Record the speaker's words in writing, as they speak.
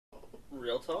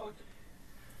Real talk?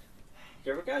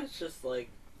 You ever guys just, like,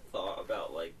 thought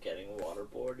about, like, getting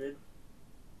waterboarded?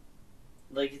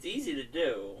 Like, it's easy to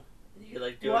do. You could,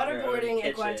 like, do Waterboarding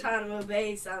at Guantanamo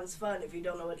Bay sounds fun if you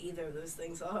don't know what either of those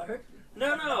things are.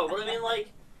 No, but I mean, like,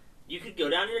 you could go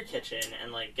down to your kitchen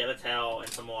and, like, get a towel and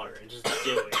some water and just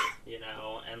do it, you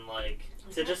know? And, like,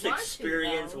 to just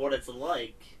experience what it's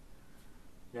like.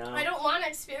 No. I don't want to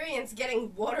experience getting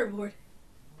waterboarded.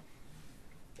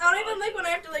 I don't even like when I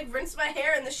have to, like, rinse my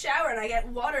hair in the shower and I get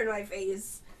water in my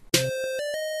face.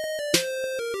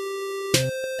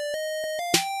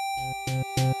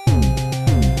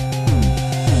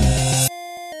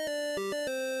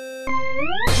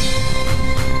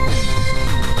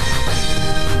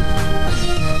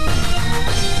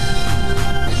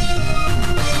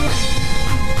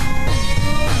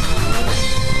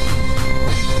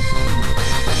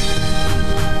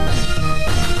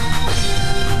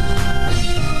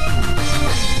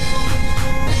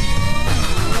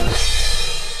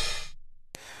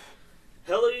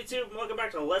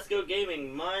 L'sG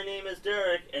Gaming. My name is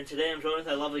Derek, and today I'm joined with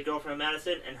my lovely girlfriend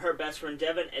Madison and her best friend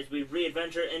Devon as we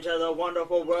re-adventure into the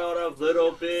wonderful world of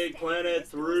Little Big Planet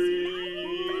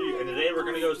 3. And today we're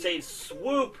gonna go save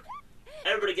Swoop.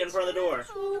 Everybody get in front of the door.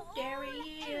 Swoop, there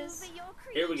he is.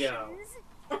 Here we go.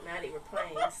 Maddie, we're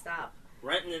playing. Stop.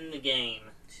 Renting in the game.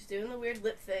 She's doing the weird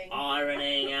lip thing.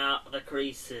 Ironing out the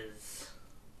creases.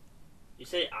 You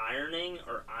say ironing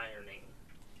or ironing?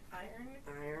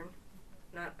 Iron.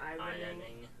 Not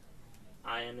ironing.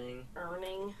 Ironing.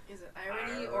 Earning. Is it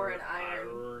irony or an iron?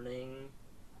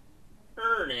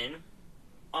 Earning.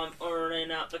 I'm earning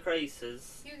out the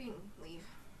creases. You can leave.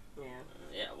 Yeah.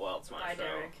 Yeah, well, it's my Bye, show.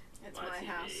 Derek. It's my my TV.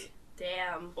 house.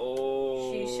 Damn.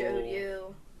 Oh. She showed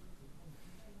you.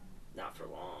 Not for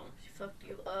long. She fucked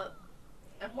you up.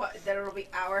 And what? Then it'll be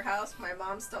our house? My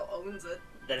mom still owns it.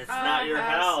 Then it's Our not your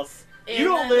house. house. You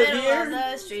don't live In the here. middle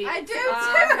of the street. I do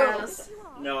Our too. house.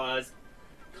 No, I was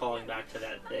calling back to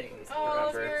that thing. All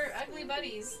of Remember? your ugly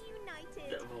buddies.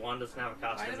 The one doesn't have a Why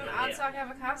costume. doesn't and Odsock have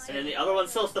a and costume? then the other one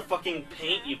still has the fucking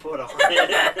paint you put on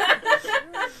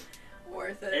it.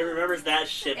 Worth It it. remembers that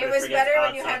shit. But It was forgets better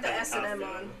when you Oddsock had the has a S&M costume.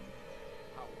 on.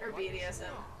 Or BDSM.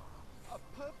 A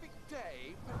perfect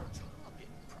day for target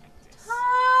practice.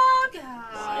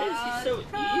 Why is he so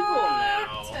evil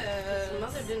now? His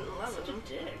mother didn't love Such him. a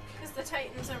dick. Because the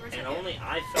Titans overtook And it. only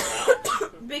I fell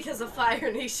out. Because a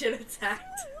Fire Nation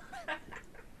attacked.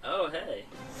 Oh, hey.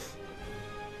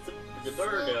 It's a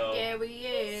birdo. There he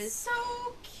is. So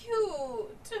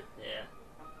cute. Yeah.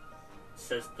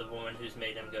 Says the woman who's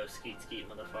made him go skeet skeet,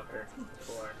 motherfucker.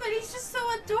 Before. But he's just so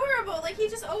adorable. Like, he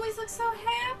just always looks so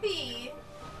happy.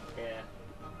 Yeah.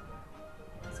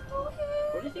 So happy.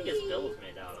 What do you think his bill is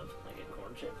made out of? Like a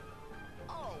corn chip?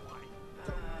 Oh,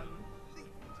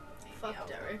 Fuck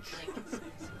yeah, Derek. Like,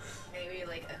 maybe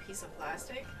like a piece of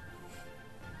plastic.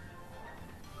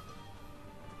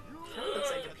 Kind of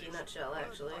looks like a peanut shell,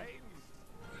 actually.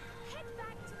 Head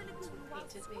back to the lagoon while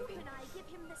Painted Swoop baby. and I give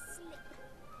him the slip.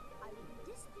 I will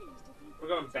be displeased if you We're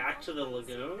going back to the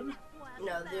lagoon?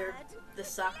 No, they're the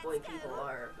Sockboy people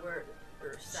are. Or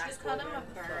She's called him a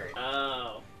bird.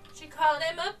 Oh. She called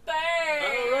him a bird.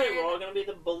 Oh, right, we're all gonna be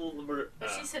the But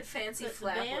she said fancy Put the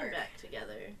flat band work. back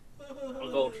together. a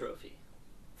gold trophy.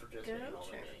 For just Gold being all of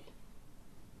trophy. me.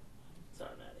 Sorry,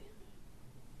 Maddie.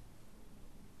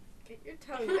 Get your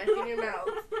tongue back in your mouth.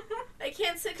 I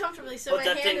can't sit comfortably, so Put my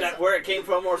that hand thing is. back where it came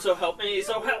from, or so help me,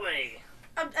 so help me!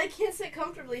 I can't sit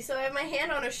comfortably, so I have my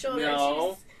hand on her shoulder.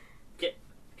 No.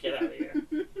 Get out of here.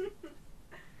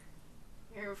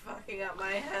 You're fucking up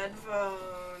my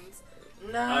headphones.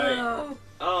 No. Alright.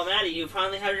 Oh, Maddie, you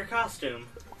finally have your costume.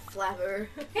 Flapper.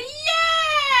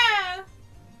 Yeah!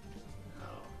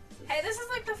 Oh. Hey, this is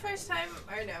like the first time.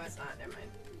 Or no, it's not. Never mind.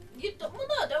 You don't, well,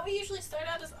 no, don't we usually start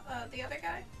out as the other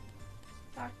guy?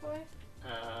 Doc Boy?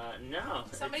 No.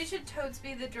 Somebody should totes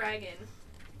be the dragon.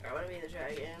 I want to be the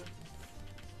dragon.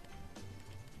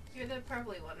 You're the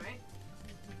purpley one, right?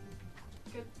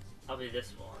 I'll be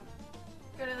this one.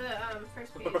 Go to the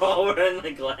first page. We're all wearing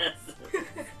the glasses.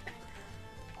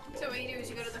 So what you do is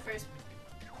you go to the first.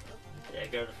 Yeah,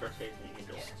 go to the first page and you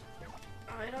can just...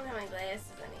 Oh, I don't have my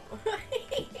glasses anymore.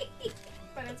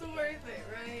 But it's worth it,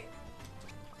 right?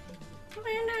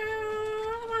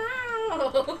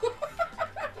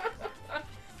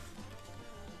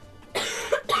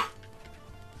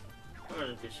 I'm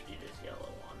gonna distribute this yellow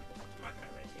one. I'm not gonna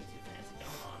have anything too fancy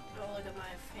going on. Oh, look at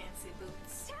my fancy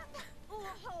boots. or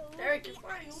hold Derek, the you're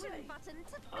flying action away. button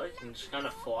to Oh, you can just kind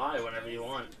of fly whenever you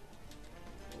want.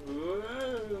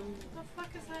 Whoa. What the fuck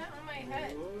is that on my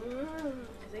head? Whoa.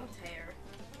 I think it's hair.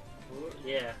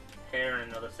 Yeah, hair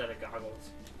and another set of goggles.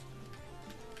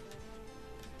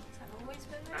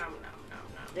 No, no, no,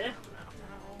 no. Yeah. No.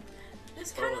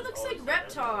 This kind of Always- looks like always like that.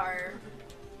 Reptar.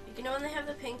 You know when they have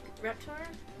the pink Reptar?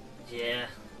 Yeah.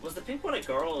 Was the pink one a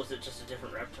girl, or was it just a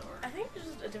different Reptar? I think it's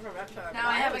just a different Reptar. Now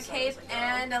I have a cape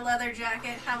and a leather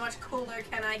jacket. How much cooler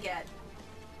can I get?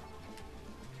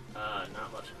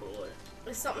 Not much cooler.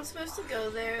 Is something supposed to go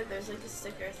there? There's like a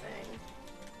sticker thing.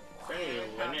 Is there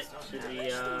any limit to Push the,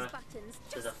 these buttons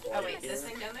to the just flight? Oh wait, this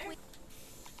thing down there?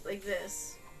 Like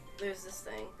this. There's this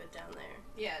thing, but down there.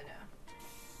 Yeah, no.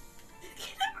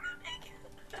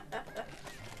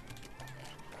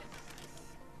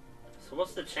 So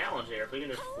what's the challenge here? If we can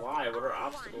just fly, what are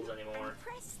obstacles anymore?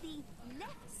 Press the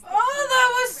left stick. Oh, that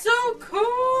was so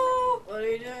cool! What are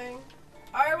you doing?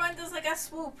 R1 does like a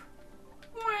swoop.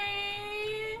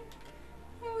 Wee.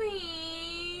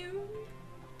 Wee.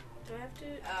 Do I have to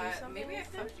do something? Maybe I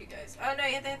with it? fucked you guys. Oh no,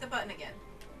 you have to hit the button again.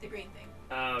 The green thing.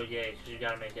 Oh yeah, because you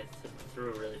gotta make it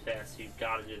through really fast. So you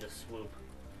gotta do the swoop.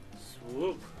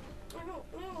 Swoop. I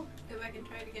don't know. Go back and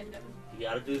try it again, Devon. You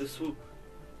gotta do the swoop.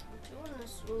 I'm doing the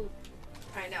swoop.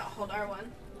 Alright, now hold R1. And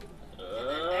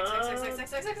then X.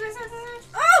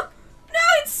 Oh! No,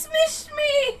 it smished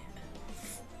me!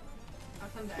 I'll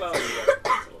come back. Well,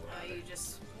 You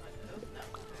just. Oh,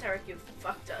 no. Derek, you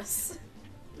fucked us.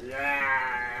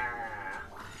 yeah.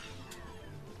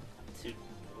 Dude,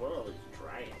 what are all these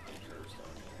dragon pictures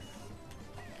down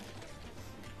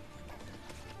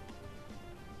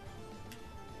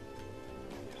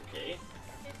here? Okay.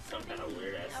 Some kind of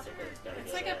weird ass sticker that's gotta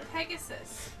It's go like there. a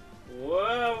Pegasus.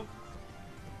 Whoa.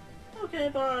 Okay,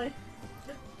 bye.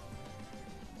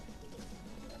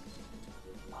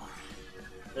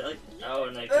 They're like, oh,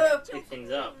 and they pick things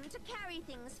up. To carry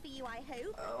things for you, I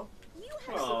hope. Oh. You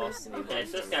have Oh, supposed to be okay,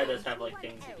 so this guy does have like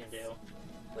things he can do.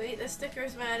 Wait, the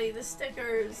stickers, Maddie, the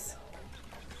stickers.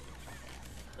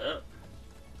 Oh.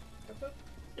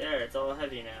 There, it's all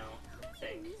heavy now, I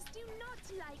think. Wings do not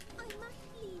like. I must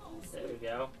leave you There we soon.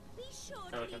 go. Be sure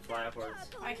Now we to can leave fly that upwards.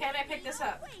 purple Why can't I pick this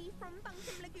up? away from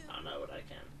Bunkum Lagoon. I don't know what I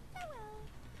can.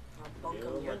 Farewell.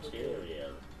 New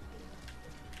material.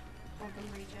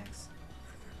 Bunkum rejects.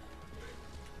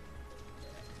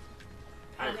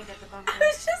 I, Only get the I bunkum.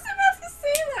 was just about to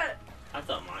say that. I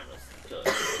thought mine was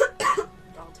good.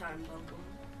 All time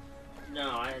bunkum.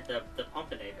 No, I had the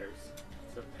Pumpinators.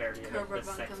 It's a parody of Cobra the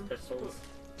Sex Bunkum. Pistols.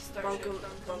 Bunkum,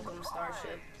 bunkum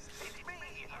starship.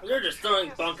 They're just throwing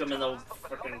bunkum in the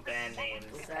freaking band names.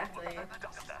 Exactly.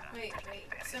 Wait.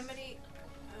 Somebody.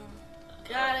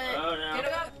 Got it. Oh Get no.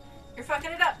 it up. You're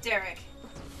fucking it up, Derek.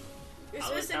 You're I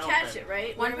supposed to was catch helping. it,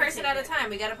 right? One Where do we person take at a it? time.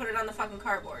 We gotta put it on the fucking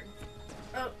cardboard.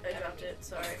 Oh, I dropped it.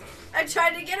 Sorry. I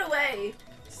tried to get away.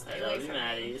 Stay I away love you, from me.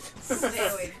 Maddies. Stay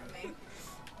away from me.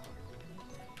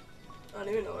 I don't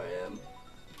even know where I am.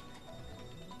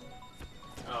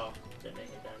 Oh, didn't make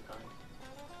it down time.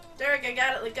 Derek, I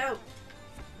got it. Let go.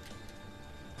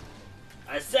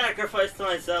 I sacrificed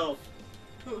myself.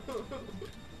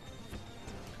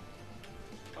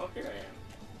 Oh, here I am.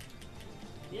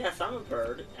 Yes, I'm a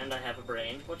bird, and I have a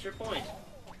brain. What's your point?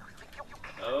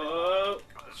 Oh,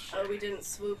 Oh, we didn't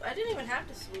swoop. I didn't even have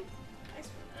to swoop.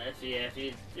 if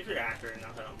you're accurate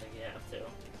enough, I don't think you have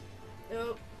to.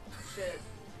 Nope. Shit.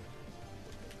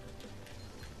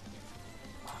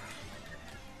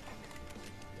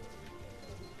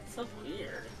 It's so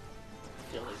weird.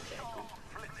 I feel like janky.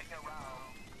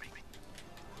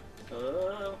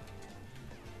 Oh.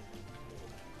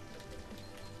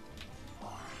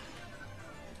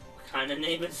 What kind of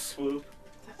name is Swoop?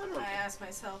 I ask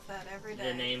myself that every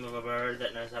day. The name of a bird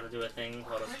that knows how to do a thing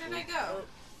called a Where swoop. did I go?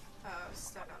 Oh, I was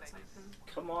stuck on something.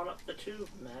 Come on up the tube,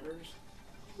 Matters.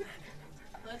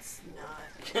 Let's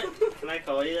not. Can I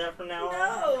call you that from now on?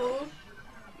 No.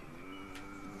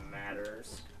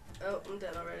 Matters. Oh, I'm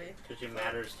dead already. Because you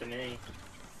matters to me.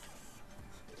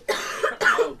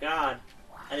 Oh god.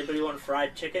 Anybody want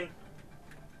fried chicken?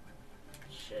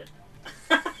 Shit.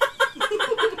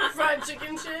 Fried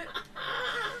chicken shit.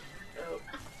 Oh.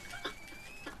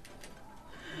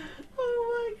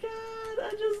 Oh my god,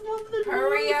 I just love the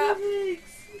Hurry noise up. it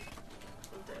makes.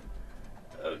 I'm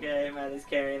dead. Okay, Maddie's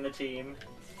carrying the team.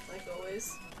 Like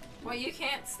always. Well, you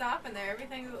can't stop in there.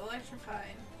 Everything's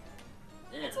electrifying.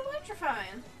 Yeah. It's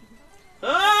electrifying.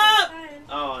 Ah! Fine.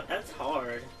 Oh, that's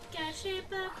hard.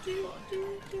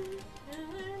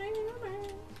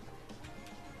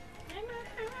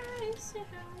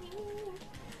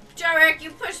 Jarek,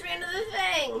 you pushed me into the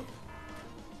thing.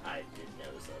 I did no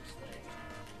such thing.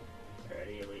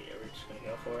 Alrighty, are we just gonna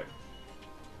go for it?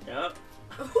 Nope.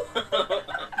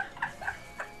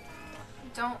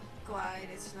 Don't glide.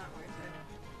 It's not worth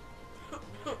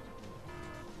it.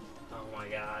 Oh my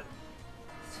god.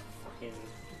 It's fucking...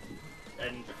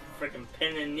 And freaking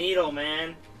pin and needle,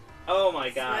 man. Oh my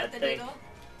god. Thread the needle.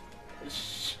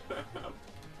 Shut up.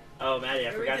 Oh, Maddie, I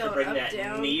Here we forgot to go, bring up, that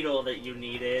down. needle that you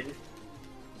needed.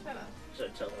 Shut up.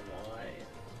 Should tell them why.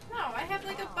 No, I have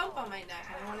like a bump on my neck,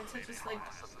 and I wanted to just like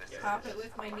pop it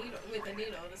with my needle, with the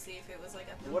needle, to see if it was like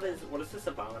a. What is this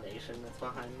abomination that's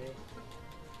behind me?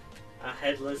 A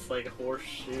headless, like,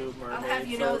 horseshoe mermaid. I'll have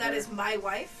you know that soldier? is my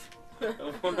wife. Get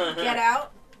Get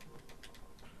out.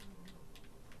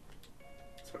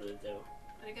 That's what it do.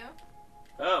 Let it go.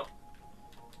 Oh.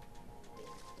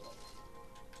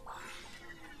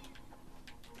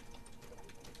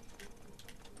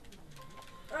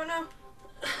 Oh no.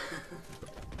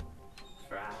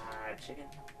 Fried chicken.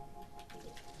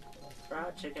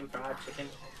 Fried chicken, fried chicken.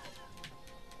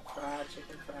 Fried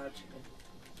chicken, fried chicken.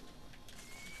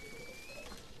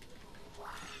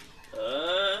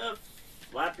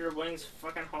 Flap your wings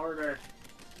fucking harder.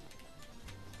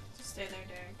 Just stay there,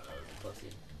 Derek. Oh, pussy.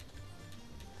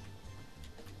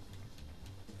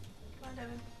 Come on,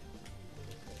 Devin.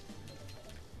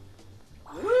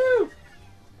 Woo!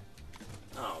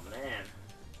 Oh man.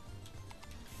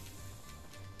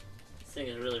 This thing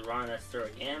is really running us through a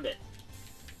gambit.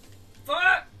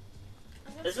 Fuck!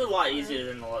 This is a lot easier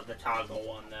than the toggle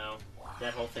one, though.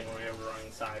 That whole thing where you're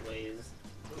running sideways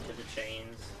to the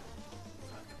chains.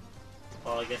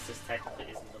 Well, I guess this technically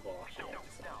isn't the boss yet,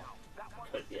 so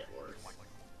could get worse.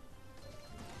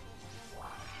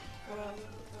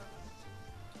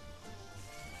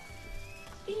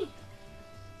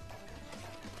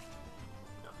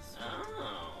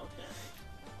 Oh, okay.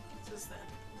 What's that?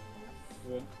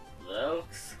 Well, that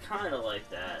looks kind of like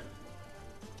that.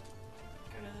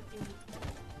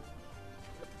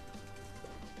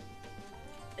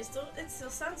 It still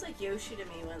sounds like Yoshi to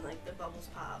me when like the bubbles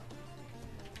pop.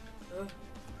 Ugh.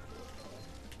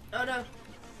 Oh no.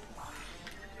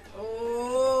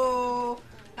 Oh,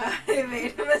 I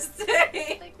made a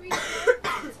mistake. Like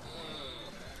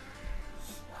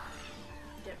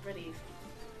Get ready.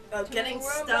 Oh, getting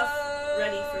stuff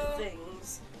ready for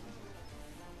things.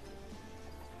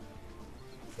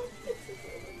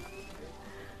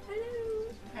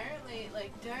 Apparently,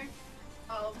 like Derek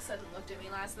all of a sudden looked at me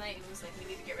last night and was like, "We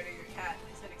need to get rid of your cat."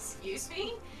 And I said, "Excuse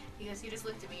me?" He goes, "You just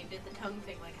looked at me and did the tongue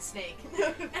thing like a snake."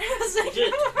 And I was like, You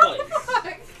did it "What the twice."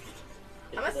 fuck?"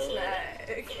 I'm a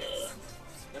snake.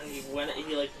 And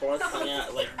he like brought his tongue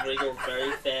out, like wriggled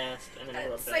very fast, and then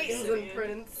rubbed it Satan's in.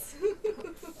 imprints.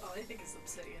 All I think is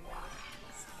obsidian now.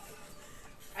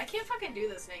 I can't fucking do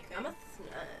the snake thing. I'm a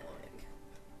snake.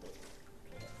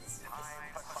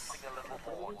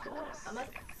 I'm a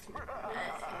snake.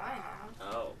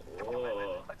 Oh,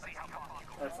 whoa.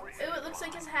 That's, Ooh, it looks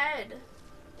like his head.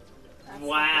 That's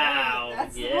wow. the point.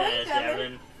 That's the Yeah, point, Devin.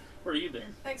 Devin. Where you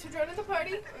been? Thanks for joining the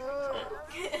party.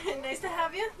 Nice to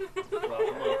have you. Welcome,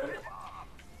 welcome.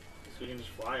 Guess we can just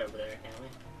fly over there, can't we?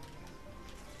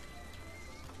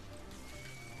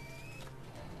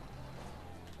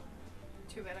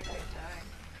 Too bad I couldn't die.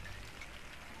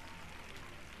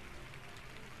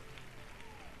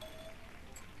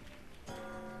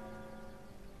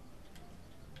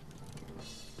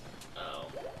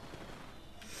 Oh.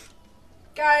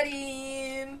 Got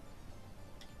him.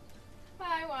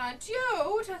 I want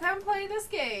you to come play this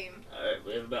game. Alright,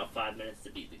 we have about 5 minutes to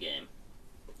beat the game.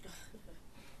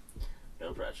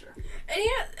 No pressure. And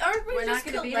yeah, aren't we We're not just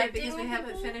going to beat it collecting because we haven't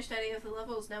people? finished any of the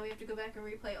levels. Now we have to go back and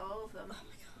replay all of them. Oh my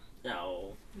god.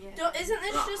 No. Yeah. Isn't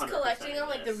this Not just 100% collecting them?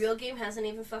 Like the yes. real game hasn't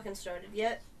even fucking started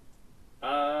yet.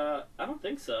 I don't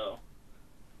think so.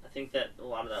 I think that a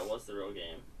lot of that was the real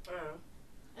game. Oh.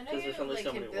 I know Because you there's only like,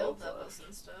 so can many build worlds levels left.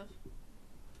 and stuff.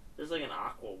 There's like an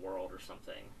Aqua world or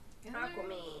something. Isn't there?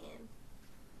 Aquaman.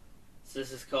 So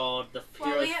this is called the Well,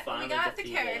 Heroes we Finally got the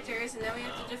Defeated. characters, and now we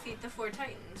have Oh. to defeat the 4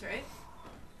 Titans, right?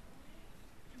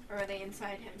 Or are they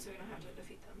inside him, so we don't have to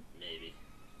defeat them? Maybe.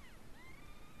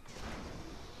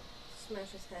 Smash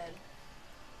his head.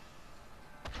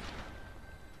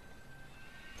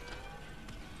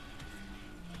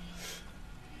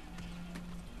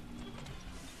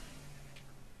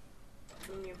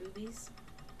 In your boobies.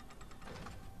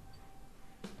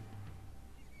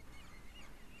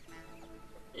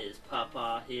 Is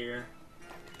Papa here?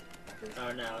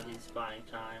 Oh no, he's buying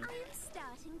time. I'm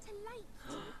starting to like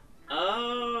you.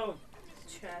 Oh!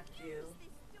 Trapped you.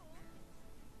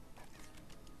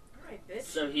 Alright, bitch.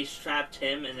 So he's trapped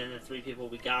him, and then the 3 people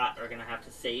we got are gonna have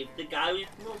to save the guy we've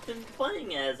been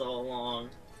playing as all along.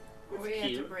 Or That's we have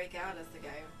to cute. break out as the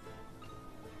guy.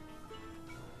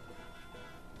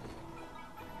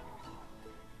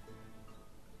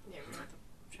 Yeah, we have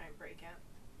to try and break out.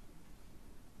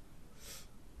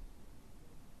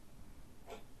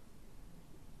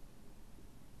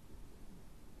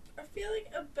 feel like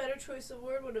a better choice of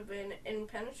word would have been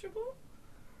impenetrable.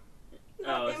 Oh,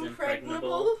 Not it's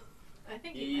impregnable. I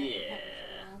think you might have had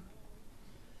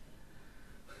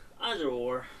Either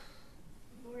or.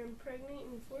 We're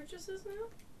impregnating fortresses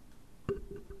now?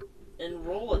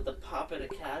 Enroll at the Poppet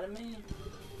Academy.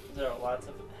 There are lots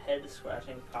of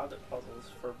head-scratching pocket puzzles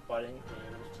for budding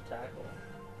creators to tackle. it.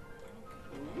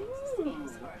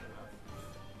 It's hard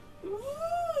enough.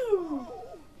 Ooh!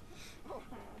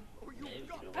 Maybe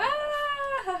do Ah!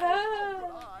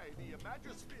 I, the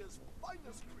Imagisphere's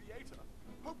finest creator,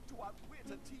 hope to outwit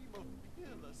a team of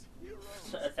peerless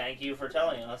heroes. Thank you for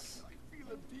telling us. I feel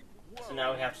a deep So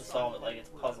now we have to solve it like it's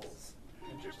puzzles.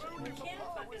 Interesting. We can't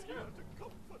fuck it up.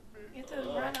 You have to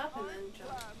run up and then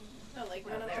jump. No, like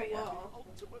run up There a we go. wall.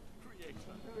 Ultimate creator.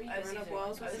 Remember you I can was run up using,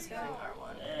 walls I with was this using guy?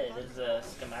 R1. Hey, there's a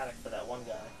schematic for that one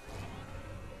guy.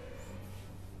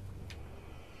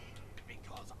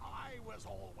 Because I was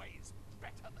always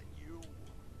better than you.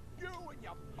 You and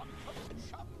your bunch of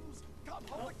chums can't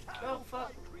hold a candle to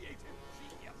fuck. my creative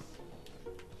genius.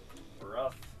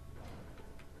 Rough.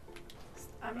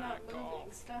 I'm not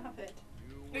moving. Stop it.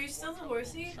 Are you still the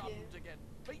horsey? Chum Yeah. to get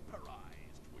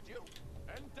vaporized, would you?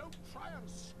 And don't try and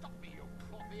stop me, you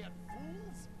cloth-eared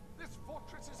fools. This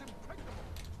fortress is impregnable.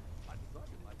 I'm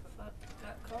driving like a Fuck,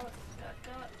 got caught, got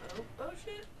caught. Oh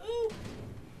shit, ooh!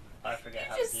 I forget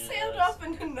how You to do just sailed this. off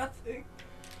into nothing.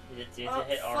 You have to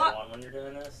hit fuck. R1 when you're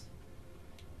doing this?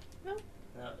 No.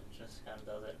 No, it just kind of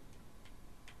does it.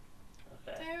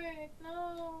 Okay. Derek,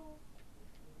 no.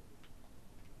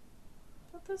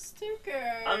 Not the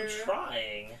sticker. I'm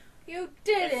trying. You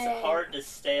did it. It's hard to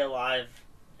stay alive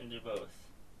and do both.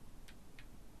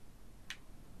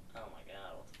 Oh my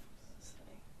god, what the fuck is this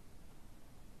thing?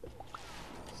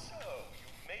 So,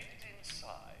 you've made it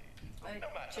inside. I No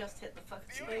matter. just hit the fucking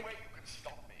The only snake. way you can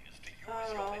stop me is to use Oh,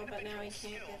 your but individual now he can't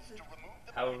skills get the- to remove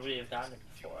the How would we have gotten it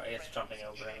before? I guess jumping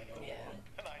over everything. Yeah.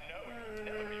 And I know you've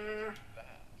never been able to do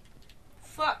that.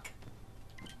 Fuck.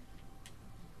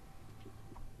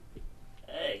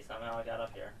 Hey, somehow I got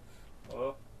up here.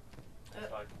 Whoa.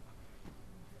 Fuck.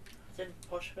 Didn't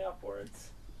push me upwards.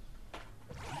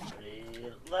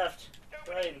 Left,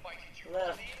 right,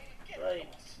 left, right.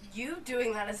 You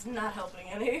doing that is not helping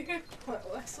any. What,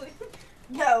 Wesley?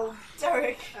 No,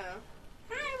 Derek. Oh.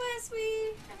 Hi,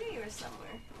 Wesley. I knew you were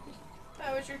somewhere.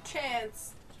 That was your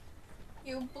chance.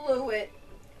 You blew it.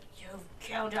 You've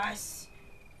killed us.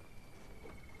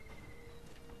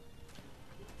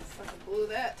 Fucking blew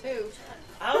that too.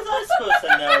 How was I supposed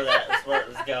to know that was where it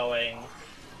was going?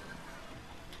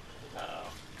 Oh.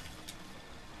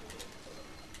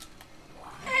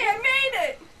 Hey, I made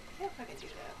it. Can't fucking do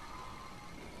that.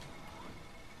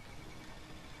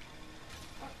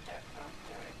 Oh, Derek. Oh,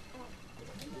 Derek.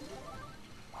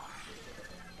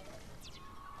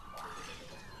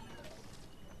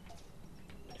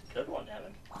 Good one,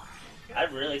 Devon. I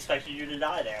really expected you to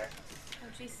die there. Oh,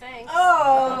 gee, thanks.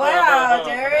 Oh, wow, Ready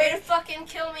Derek. to fucking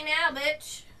kill me now,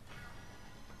 bitch.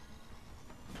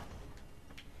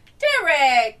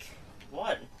 Derek!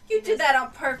 What? You did that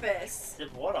on purpose.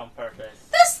 Did what on purpose?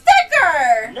 The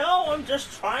sticker! No, I'm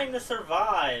just trying to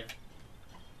survive.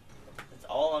 That's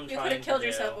all I'm You trying could to have killed do.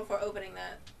 yourself before opening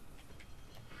that.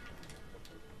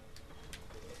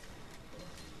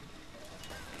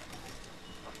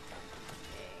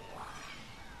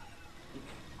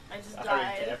 I just Sorry,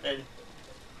 died. Devon.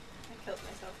 I killed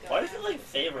myself. Why does it like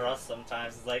favor us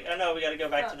sometimes? It's like, oh no, we gotta go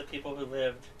back to the people who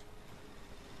lived.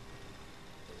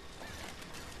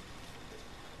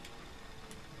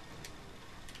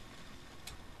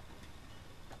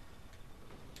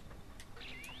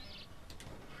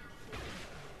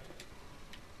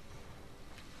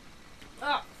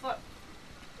 Oh, fuck.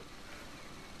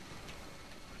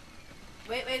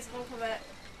 Wait, someone come back.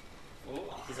 Ooh,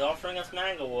 he's offering us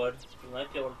manglewood. We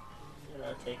might be able to,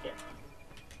 take it.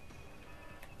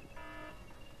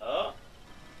 Oh.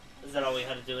 Is that all we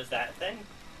had to do is that thing?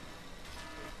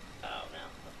 Oh, no.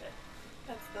 Okay.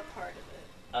 That's the part of it.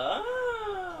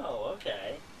 Oh,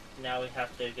 okay. Now we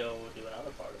have to go do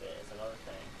another part of it. It's another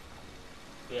thing.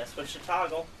 We gotta switch to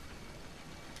toggle.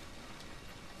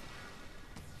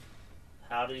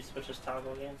 How do you switch this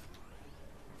toggle again?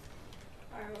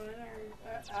 R1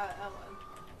 or L1.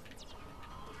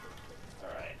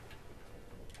 Alright.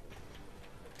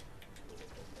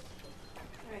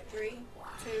 Alright, 3,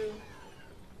 2.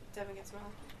 Devon gets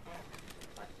small.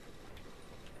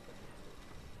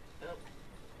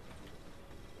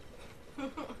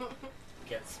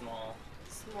 Get small.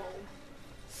 Small.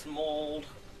 Smold.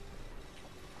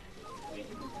 We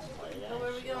can play that. Oh, where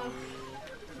are we going?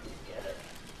 Get it.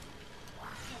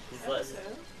 He's let-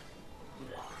 Episode.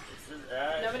 this is,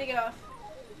 Nobody get off.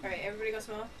 Alright, everybody go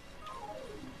small.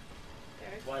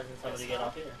 Derek. Why doesn't somebody Go get small.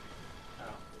 off here?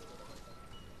 Oh.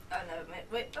 Oh no,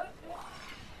 wait. Oh.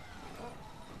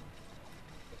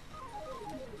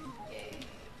 Yay.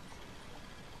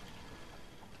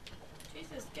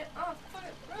 Jesus, get off!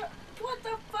 What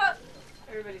the fuck?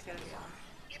 Everybody's gotta be on.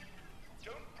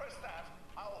 Don't press that.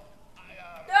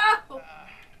 No!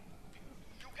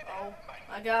 You can Oh have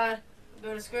my my god, I'm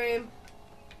going to scream.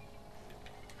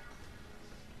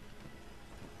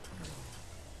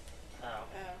 Oh.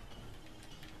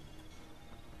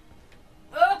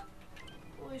 Oh. Oh!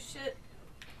 Holy shit.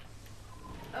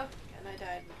 Oh, and I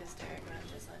died because Derek Run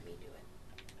just let me do it.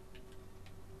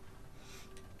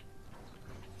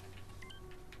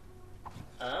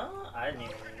 Oh, I didn't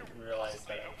even realize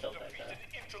that I killed that defeated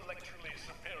guy. intellectually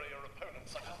superior opponent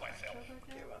such as myself.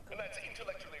 You're welcome. And that's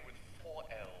intellectually with 4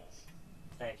 L's.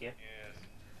 Thank you. Yes.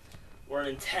 We're in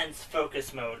intense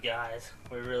focus mode, guys.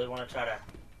 We really want to try to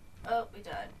Oh, we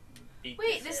died. beat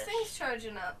Wait, this this ish. thing's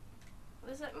charging up. What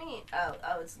does that mean?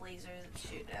 Oh, it's lasers it's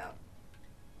shooting out.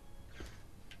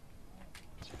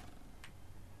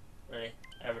 Ready?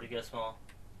 Everybody go small.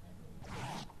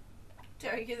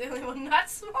 Derek, you're the only one not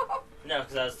small. No,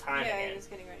 because I was timing Yeah, I it was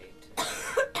getting ready to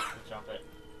jump it.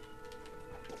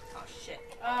 Oh shit.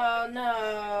 to. Oh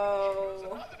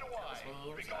no. Neither do I. That was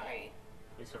me, I'm sorry.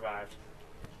 We survived.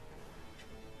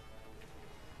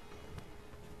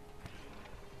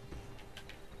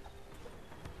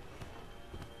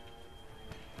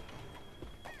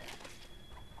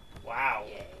 Wow.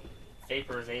 Yay.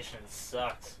 Vaporization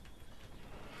sucks.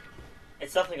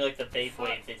 It's something like the vape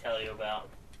wave they tell you about.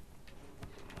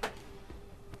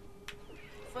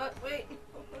 Fuck, wait.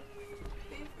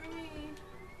 Wait for me.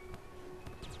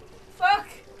 Fuck!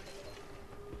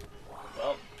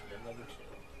 Well, then number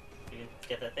 2. You can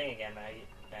get that thing again, Maggie.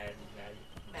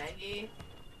 Maggie.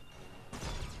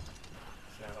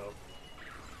 There's no hope.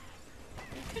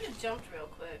 You could have jumped real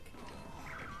quick.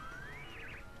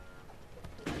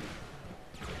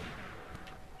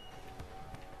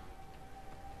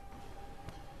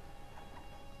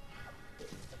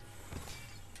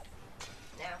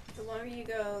 Now. The longer you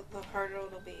go, the harder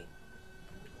it'll be.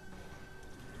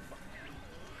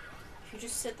 If you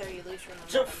just sit there, you lose your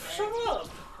momentum. Shut up!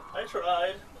 I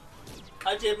tried.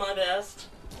 I did my best.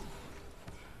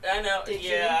 I know, Did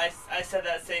yeah, I said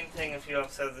that same thing a few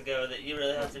episodes ago, that you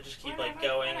really have to just keep, like,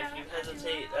 going. If you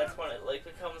hesitate, that's when it, like,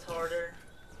 becomes harder.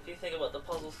 If you think about the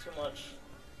puzzles too much.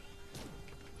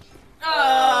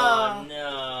 Oh,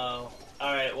 no.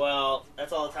 Alright, well,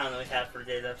 that's all the time that we have for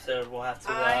today's episode. We'll have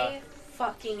to, I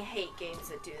fucking hate games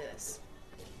that do this.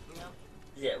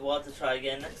 yeah, we'll have to try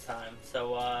again next time.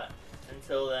 So,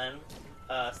 until then,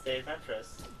 stay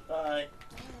adventurous. Bye.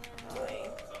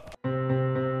 Bye.